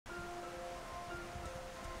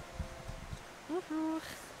bonjour.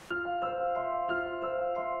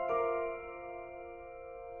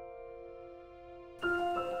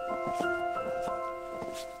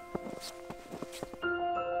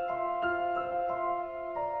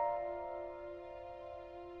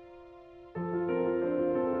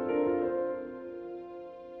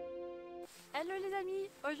 Hello les amis,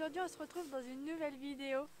 aujourd'hui on se retrouve dans une nouvelle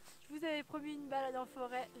vidéo. Je vous avais promis une balade en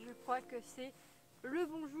forêt, je crois que c'est le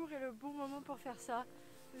bon jour et le bon moment pour faire ça.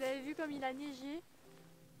 Vous avez vu comme il a neigé.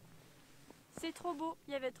 C'est trop beau,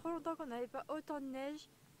 il y avait trop longtemps qu'on n'avait pas autant de neige.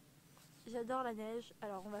 J'adore la neige,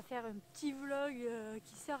 alors on va faire un petit vlog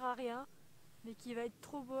qui sert à rien, mais qui va être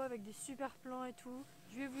trop beau avec des super plans et tout.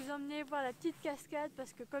 Je vais vous emmener voir la petite cascade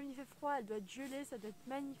parce que comme il fait froid, elle doit être gelée, ça doit être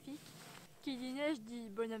magnifique. Qui dit neige dit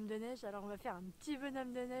bonhomme de neige, alors on va faire un petit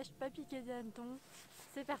bonhomme de neige, pas piqué des hannetons.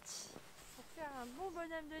 C'est parti. Pour faire un bon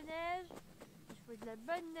bonhomme de neige, il faut de la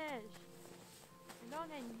bonne neige. Et là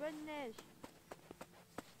on a une bonne neige.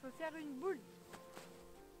 Il faut faire une boule.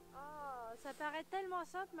 Oh, ça paraît tellement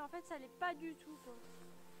simple, mais en fait ça l'est pas du tout, quoi.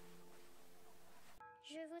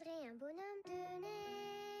 Je voudrais un bonhomme de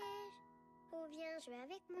neige, ou bien jouer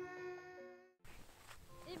avec moi.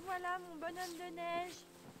 Et voilà mon bonhomme de neige.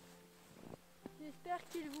 J'espère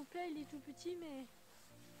qu'il vous plaît, il est tout petit mais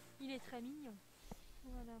il est très mignon.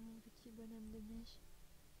 Voilà mon petit bonhomme de neige.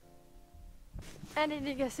 Allez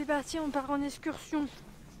les gars, c'est parti, on part en excursion.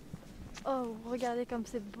 Oh, regardez comme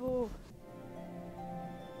c'est beau.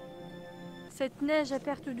 Cette neige à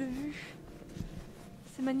perte de vue,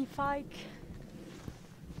 c'est magnifique.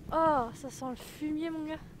 Oh, ça sent le fumier mon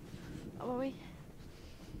gars. Ah bah oui,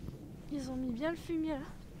 ils ont mis bien le fumier là.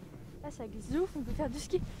 Ah, ça glisse de ouf, on peut faire du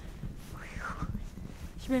ski.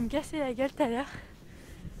 Je vais me casser la gueule tout à l'heure.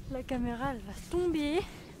 La caméra elle va tomber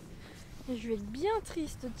et je vais être bien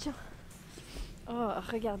triste, tiens. Oh,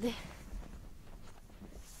 regardez.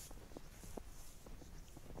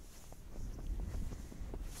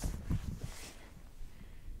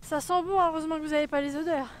 Ça sent bon, heureusement que vous n'avez pas les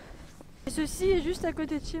odeurs. Et ceci est juste à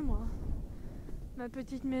côté de chez moi. Ma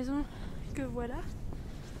petite maison que voilà.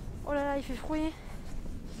 Oh là là, il fait froid.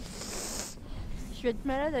 Je vais être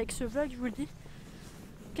malade avec ce vlog, je vous le dis.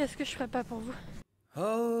 Qu'est-ce que je ferais pas pour vous?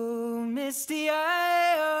 Oh, misty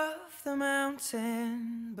eye of the mountain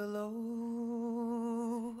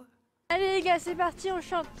below. Allez les gars, c'est parti, on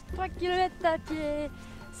chante 3 km à pied.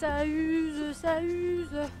 Ça use, ça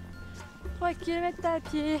use. 3 km à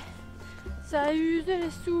pied. Ça use les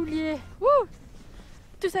souliers. Wouh!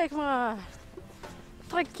 Tous avec moi.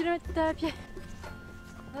 3 km à pied.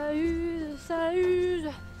 Ça use, ça use.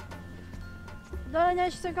 Dans la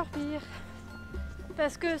neige c'est encore pire.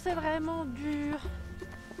 Parce que c'est vraiment dur.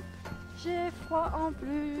 J'ai froid en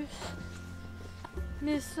plus.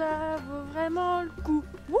 Mais ça vaut vraiment le coup.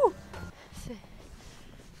 Wouh! C'est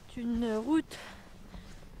une route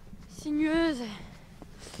sinueuse,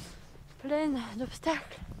 pleine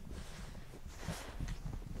d'obstacles.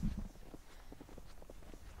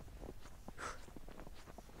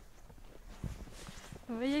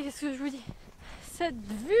 Vous voyez qu'est-ce que je vous dis? Cette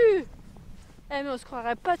vue! Eh mais on se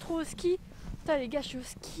croirait pas trop au ski. Putain les gars, je suis au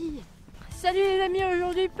ski. Salut les amis,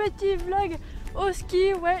 aujourd'hui petit vlog au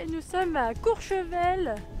ski. Ouais, nous sommes à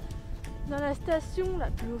Courchevel, dans la station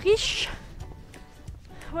la plus riche.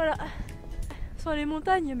 Voilà, sans les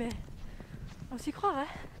montagnes, mais on s'y croirait.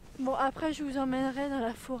 Bon, après je vous emmènerai dans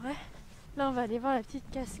la forêt. Là on va aller voir la petite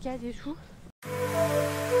cascade et tout.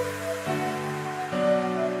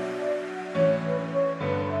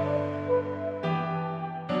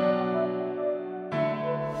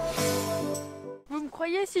 Vous me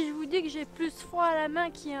croyez si je vous dis que j'ai plus froid à la main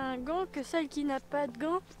qui a un gant que celle qui n'a pas de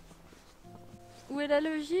gant? Où est la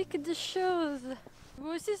logique des choses? Vous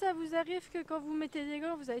aussi ça vous arrive que quand vous mettez des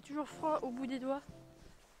gants vous avez toujours froid au bout des doigts?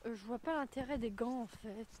 Je vois pas l'intérêt des gants en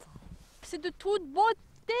fait. C'est de toute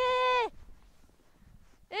beauté.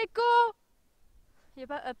 Écho. Il n'y a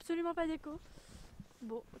pas, absolument pas d'écho.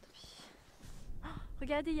 Bon, tant pis. Oh,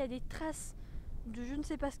 regardez, il y a des traces de je ne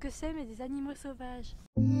sais pas ce que c'est, mais des animaux sauvages.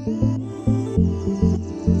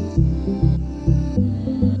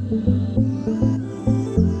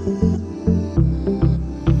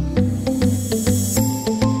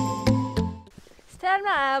 C'est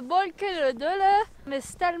tellement beau que le dos là, mais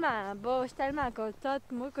c'est tellement beau, je suis tellement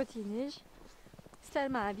contente moi quand il neige. C'est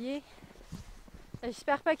tellement bien.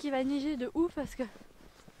 J'espère pas qu'il va neiger de ouf parce que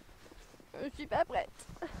je suis pas prête.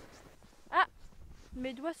 Ah,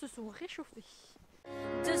 mes doigts se sont réchauffés.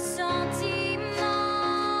 De sentiments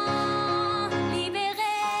libérés,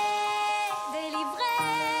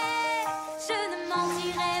 délivrés, je ne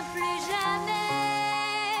mentirai plus jamais.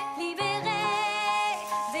 Libérés,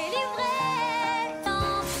 délivrés,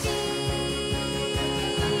 tant pis.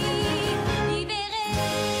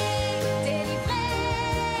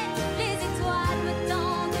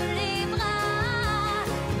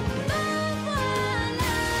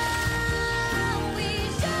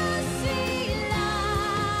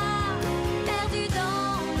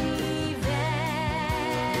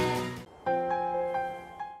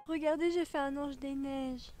 regardez, j'ai fait un ange des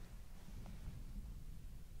neiges.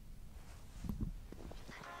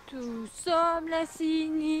 Tout semble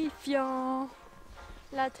insignifiant.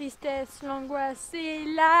 La tristesse, l'angoisse et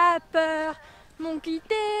la peur m'ont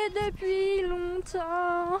quitté depuis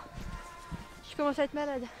longtemps. Je commence à être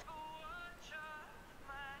malade.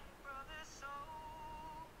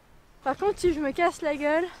 Par contre, si je me casse la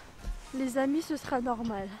gueule, les amis, ce sera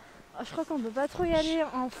normal. Je crois qu'on ne peut pas trop y aller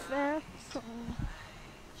en fait.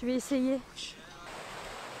 Je vais essayer.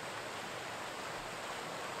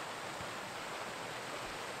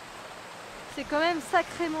 C'est quand même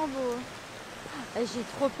sacrément beau. J'ai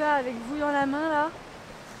trop peur avec vous dans la main là.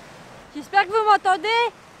 J'espère que vous m'entendez.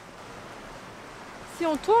 Si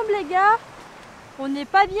on tombe les gars, on n'est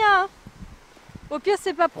pas bien. Au pire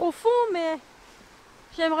c'est pas profond mais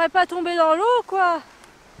j'aimerais pas tomber dans l'eau quoi.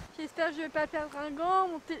 J'espère que je vais pas perdre un gant,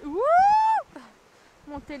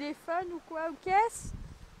 mon téléphone ou quoi, ou qu'est-ce.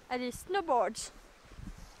 Allez, snowboard.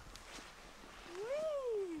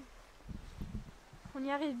 Oui. On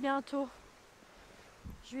y arrive bientôt.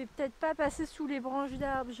 Je vais peut-être pas passer sous les branches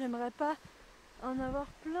d'arbres, j'aimerais pas en avoir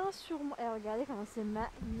plein sur moi. Et regardez comment c'est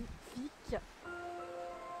magnifique.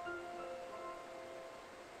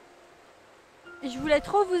 Et je voulais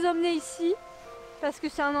trop vous emmener ici parce que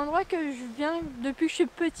c'est un endroit que je viens depuis que je suis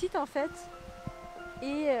petite en fait.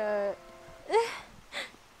 Et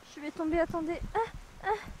je vais tomber, attendez.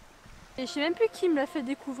 Et je sais même plus qui me l'a fait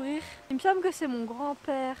découvrir. Il me semble que c'est mon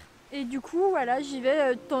grand-père. Et du coup voilà, j'y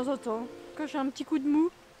vais de temps en temps quand j'ai un petit coup de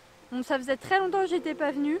mou. Bon, ça faisait très longtemps que j'étais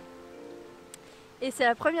pas venue. Et c'est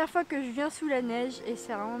la première fois que je viens sous la neige et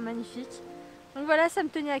c'est vraiment magnifique. Donc voilà, ça me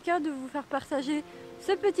tenait à cœur de vous faire partager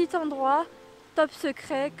ce petit endroit top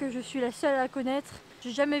secret que je suis la seule à connaître.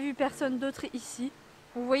 J'ai jamais vu personne d'autre ici.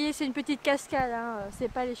 Vous voyez, c'est une petite cascade, hein.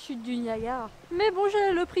 C'est pas les chutes du Niagara. Mais bon,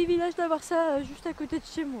 j'ai le privilège d'avoir ça juste à côté de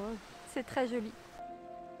chez moi. C'est très joli.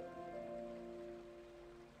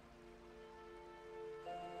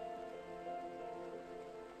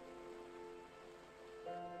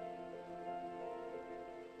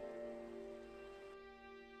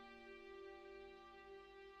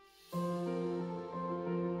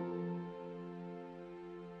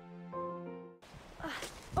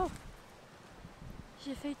 Oh,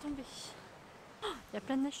 j'ai failli tomber. Il y a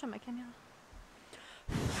plein de neige sur ma caméra.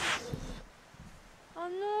 Oh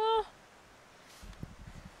non!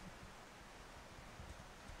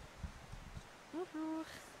 Bonjour.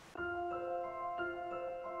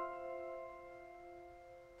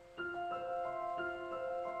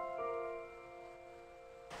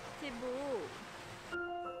 C'est beau.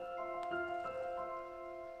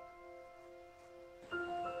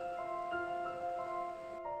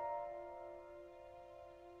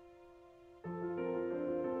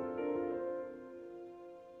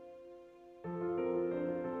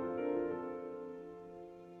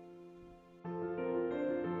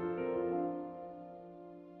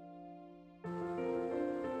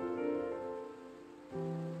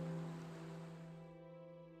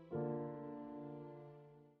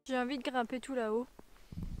 J'ai envie de grimper tout là-haut.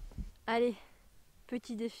 Allez,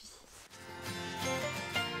 petit défi.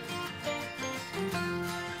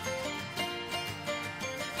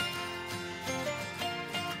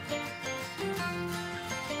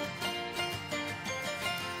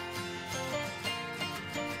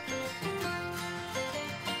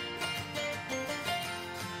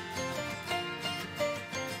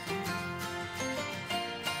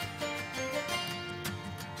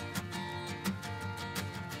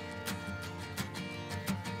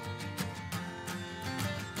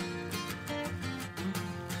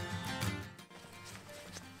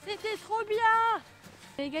 C'était trop bien!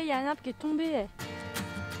 Les gars, il y a un arbre qui est tombé.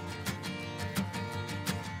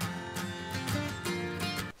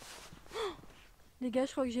 Les gars,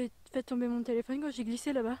 je crois que j'ai fait tomber mon téléphone quand j'ai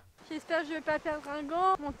glissé là-bas. J'espère que je vais pas perdre un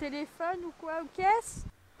gant, mon téléphone ou quoi, ou qu'est-ce?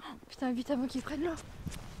 Putain, vite avant qu'ils prennent l'eau.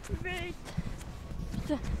 Vite!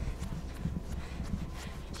 Putain.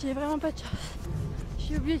 J'ai vraiment pas de chance.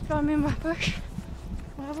 J'ai oublié de fermer ma poche.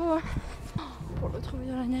 Bravo hein. Pour le trouver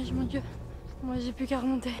dans la neige, mon dieu. Moi j'ai plus qu'à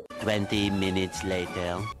remonter. 20 minutes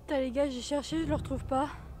later. Putain les gars, j'ai cherché, je le retrouve pas.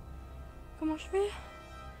 Comment je fais?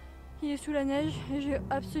 Il est sous la neige et j'ai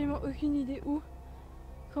absolument aucune idée où.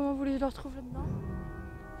 Comment vous voulez que je le retrouve là-dedans?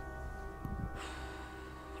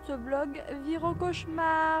 Ce vlog vire au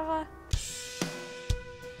cauchemar.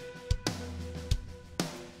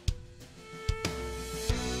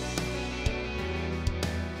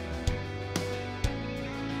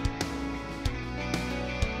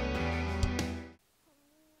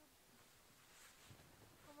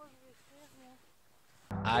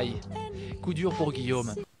 Aïe, coup dur pour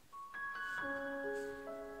Guillaume.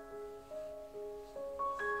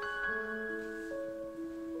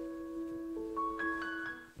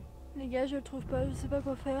 gars, je le trouve pas, je sais pas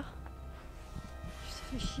quoi faire. Ça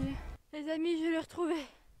fait chier. Les amis, je l'ai retrouvé.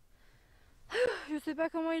 Je sais pas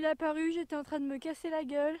comment il est apparu, j'étais en train de me casser la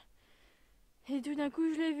gueule. Et tout d'un coup,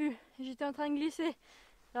 je l'ai vu. J'étais en train de glisser.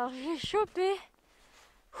 Alors je l'ai chopé.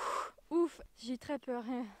 Ouf, j'ai très peur.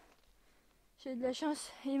 J'ai de la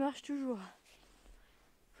chance, il marche toujours.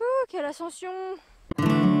 Ouh, quelle ascension!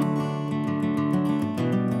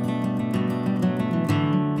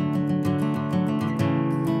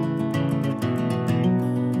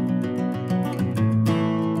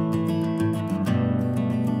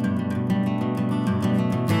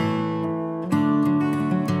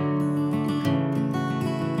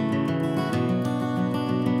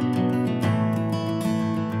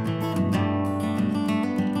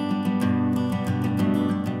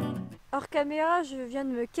 Hors caméra, je viens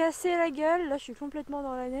de me casser la gueule. Là, je suis complètement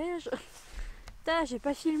dans la neige. Putain, j'ai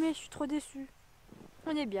pas filmé, je suis trop déçue.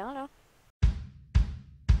 On est bien là.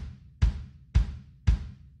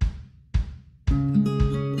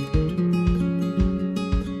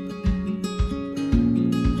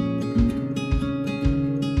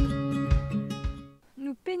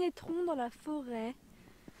 Nous pénétrons dans la forêt.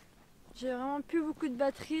 J'ai vraiment plus beaucoup de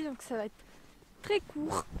batterie, donc ça va être très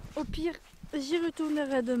court. Au pire, j'y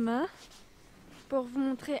retournerai demain pour vous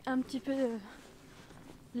montrer un petit peu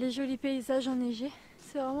les jolis paysages enneigés.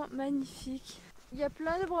 C'est vraiment magnifique. Il y a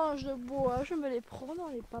plein de branches de bois, je me les prends dans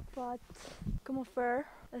les papates. Comment faire?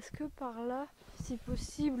 Est-ce que par là, si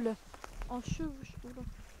possible, en chevauchant?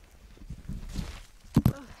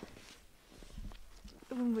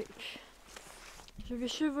 Oui. Je vais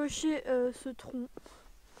chevaucher ce tronc.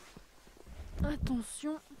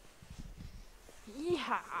 Attention.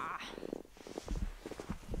 Yeeha.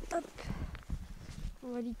 Hop.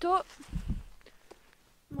 Walito.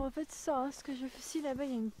 Bon, en fait, c'est ça, hein, ce que je fais ici, là-bas,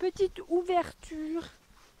 il y a une petite ouverture.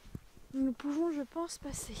 Nous pouvons, je pense,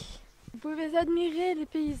 passer. Vous pouvez admirer les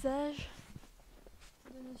paysages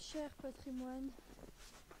de notre cher patrimoine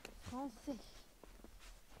français.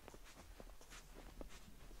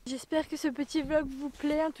 J'espère que ce petit vlog vous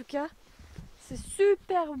plaît, en tout cas. C'est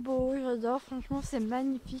super beau, j'adore, franchement, c'est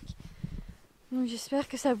magnifique. Donc j'espère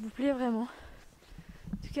que ça vous plaît vraiment.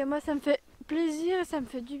 En tout cas, moi, ça me fait plaisir et ça me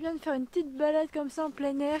fait du bien de faire une petite balade comme ça en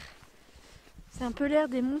plein air. C'est un peu l'air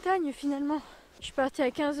des montagnes finalement. Je suis partie à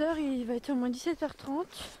 15h, il va être au moins 17h30.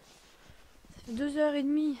 Ça fait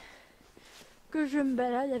 2h30 que je me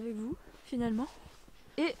balade avec vous finalement.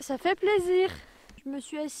 Et ça fait plaisir. Je me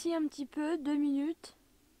suis assis un petit peu, 2 minutes.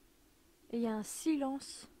 Et il y a un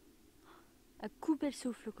silence à couper le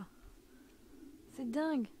souffle quoi. C'est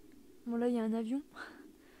dingue. Bon là il y a un avion.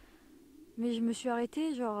 Mais je me suis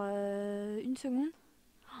arrêtée genre 1 seconde.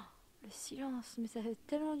 Oh, le silence, mais ça fait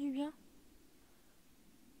tellement du bien.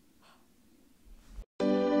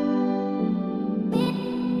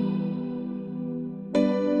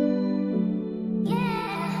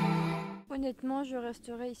 Honnêtement, je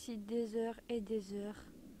resterai ici des heures et des heures.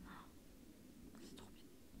 C'est trop bien.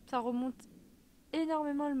 Ça remonte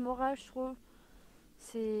énormément le moral, je trouve.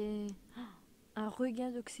 C'est un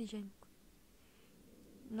regain d'oxygène.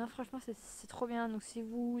 Non, franchement, c'est trop bien. Donc, si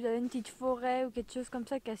vous avez une petite forêt ou quelque chose comme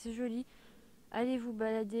ça qui est assez joli, allez vous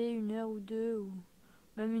balader 1 heure ou 2 ou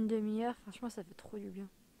même 1 demi-heure. Franchement, ça fait trop du bien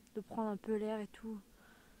de prendre un peu l'air et tout.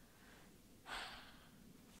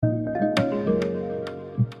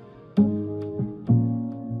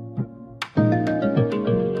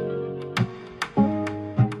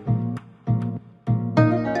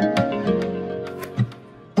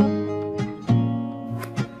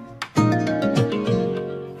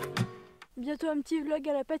 Bientôt un petit vlog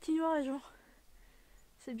à la patinoire les gens.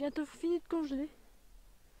 C'est bientôt fini de congeler.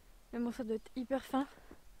 Mais bon, ça doit être hyper fin.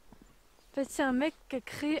 En fait, c'est un mec qui a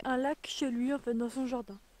créé un lac chez lui, en fait, dans son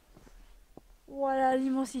jardin. Voilà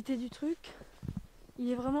l'immensité du truc.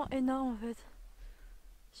 Il est vraiment énorme en fait.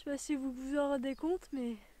 Je sais pas si vous vous en rendez compte,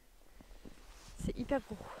 mais c'est hyper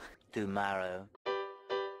gros. Tomorrow.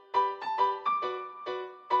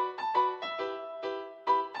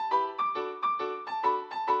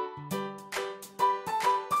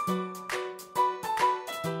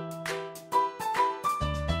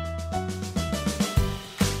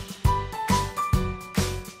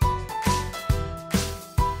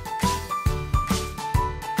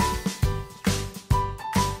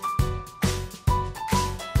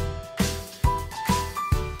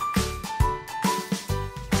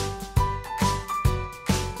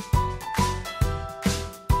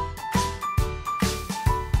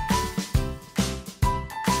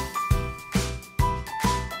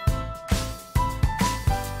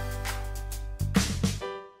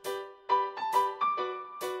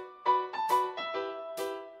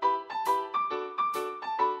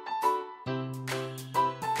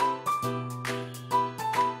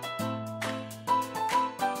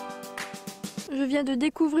 Je viens de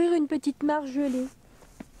découvrir une petite mare gelée.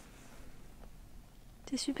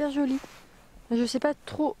 C'est super joli. Je sais pas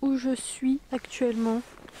trop où je suis actuellement.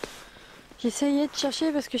 J'essayais de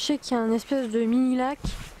chercher parce que je sais qu'il y a un espèce de mini lac.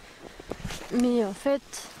 Mais en fait,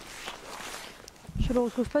 je le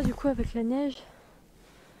retrouve pas du coup avec la neige.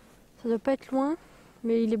 Ça doit pas être loin,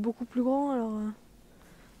 mais il est beaucoup plus grand, alors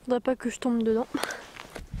faudrait pas que je tombe dedans.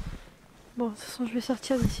 Bon, de toute façon, je vais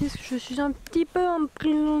sortir d'ici parce que je suis un petit peu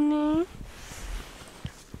emprisonnée.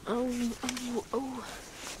 Oh, oh, oh.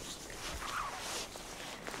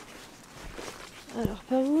 Alors,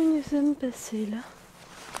 par où nous sommes passés là?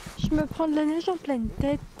 Je me prends de la neige en pleine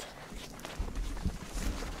tête.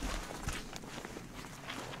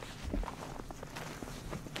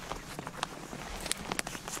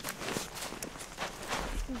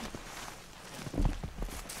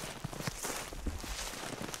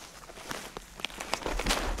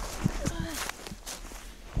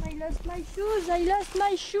 I lost my shoes, I lost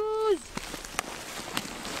my shoes.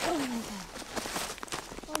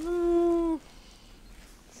 Oh non,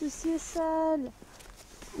 ceci est sale.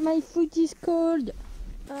 My foot is cold.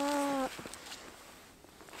 Ah.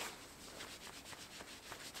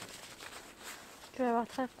 Je vais avoir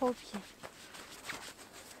très froid aux pieds.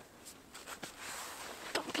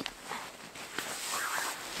 Tant pis.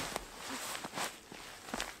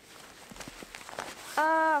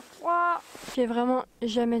 Ah, froid. J'ai vraiment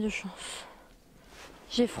jamais de chance.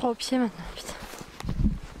 J'ai froid aux pieds maintenant, putain.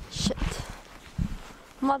 Shit.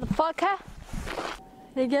 Motherfucker.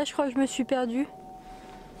 Les gars, je crois que je me suis perdue.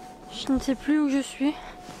 Je ne sais plus où je suis.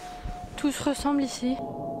 Tout se ressemble ici.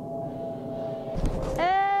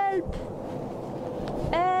 Help!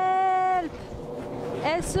 Help!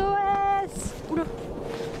 SOS! Oula!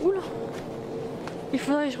 Oula! Il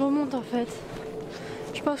faudrait que je remonte en fait.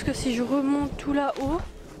 Je pense que si je remonte tout là-haut,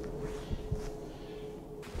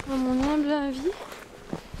 dans mon humble avis,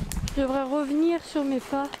 je devrais revenir sur mes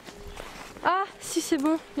pas. Ah, si c'est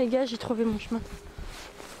bon, les gars, j'ai trouvé mon chemin.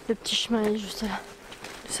 Le petit chemin est juste là.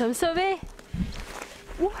 Nous sommes sauvés!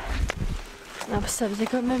 Ouh. Ah, ça faisait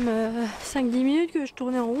quand même 5-10 minutes que je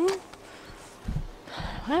tournais en rond.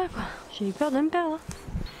 Voilà quoi, j'ai eu peur de me perdre.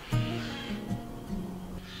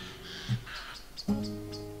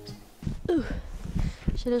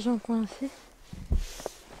 J'ai la jambe coincée.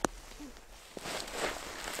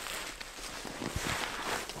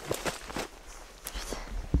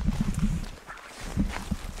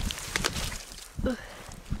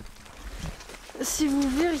 Si vous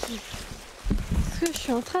verriez ce que je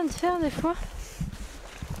suis en train de faire des fois.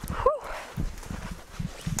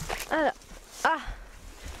 Alors, ah,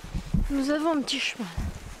 nous avons un petit chemin.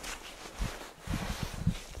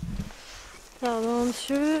 Pardon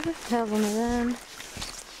monsieur, pardon madame.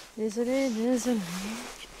 Désolé, désolé.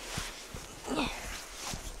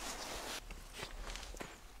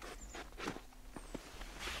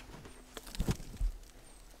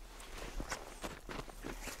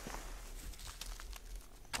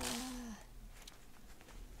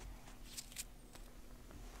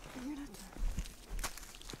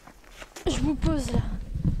 Je vous pose là.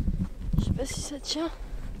 Je sais pas si ça tient.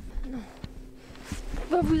 Non.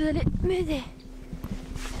 Bah, vous allez m'aider.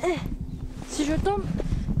 Si je tombe,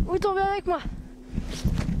 vous tombez avec moi.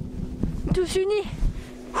 Tous unis.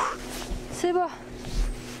 C'est bon.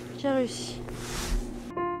 J'ai réussi.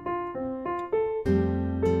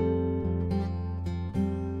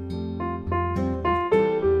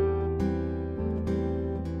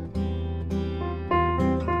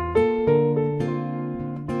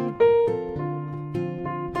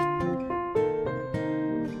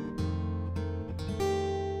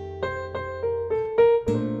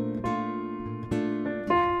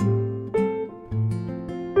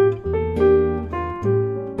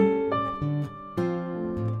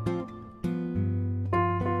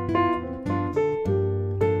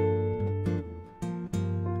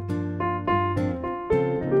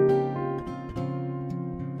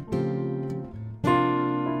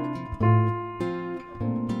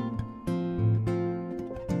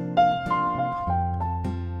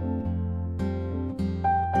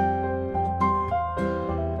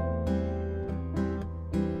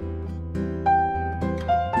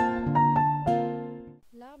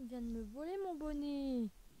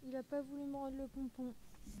 Il a pas voulu me rendre le pompon.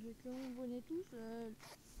 J'ai que mon bonnet tout seul.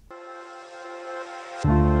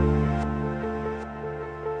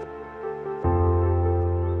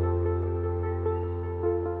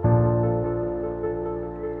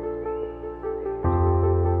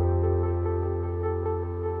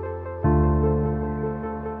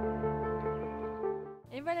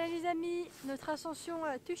 Et voilà les amis, notre ascension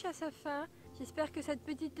touche à sa fin. J'espère que cette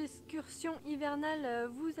petite excursion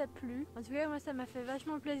hivernale vous a plu. En tout cas, moi ça m'a fait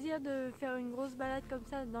vachement plaisir de faire une grosse balade comme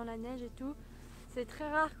ça dans la neige et tout. C'est très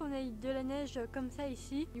rare qu'on ait de la neige comme ça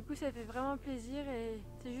ici. Du coup, ça fait vraiment plaisir et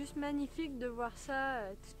c'est juste magnifique de voir ça,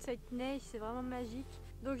 toute cette neige, c'est vraiment magique.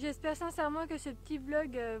 Donc j'espère sincèrement que ce petit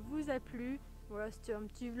vlog vous a plu. Voilà, c'était un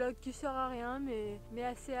petit vlog qui sert à rien, mais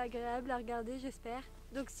assez agréable à regarder, j'espère.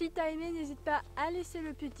 Donc si t'as aimé, n'hésite pas à laisser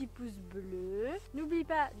le petit pouce bleu. N'oublie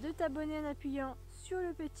pas de t'abonner en appuyant sur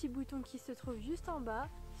le petit bouton qui se trouve juste en bas,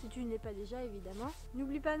 si tu ne l'es pas déjà évidemment.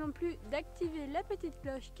 N'oublie pas non plus d'activer la petite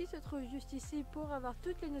cloche qui se trouve juste ici pour avoir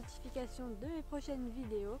toutes les notifications de mes prochaines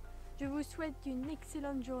vidéos. Je vous souhaite une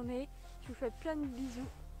excellente journée, je vous fais plein de bisous.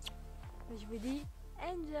 Je vous dis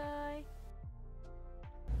enjoy.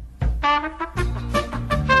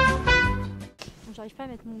 Bon, j'arrive pas à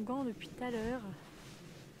mettre mon gant depuis tout à l'heure.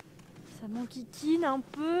 Ça m'enquiquine un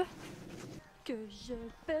peu. Que je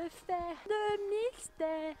peux faire de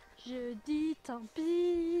mystère? Je dis tant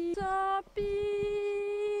pis, tant pis.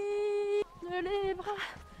 Les bras.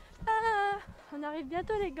 Ah, on arrive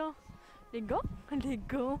bientôt les gants. Les gants? Les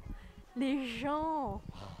gants. Les gens.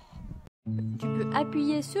 Tu peux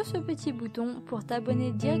appuyer sur ce petit bouton pour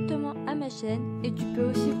t'abonner directement à ma chaîne et tu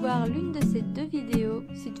peux aussi voir l'une de ces deux vidéos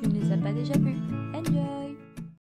si tu ne les as pas déjà vues. Enjoy!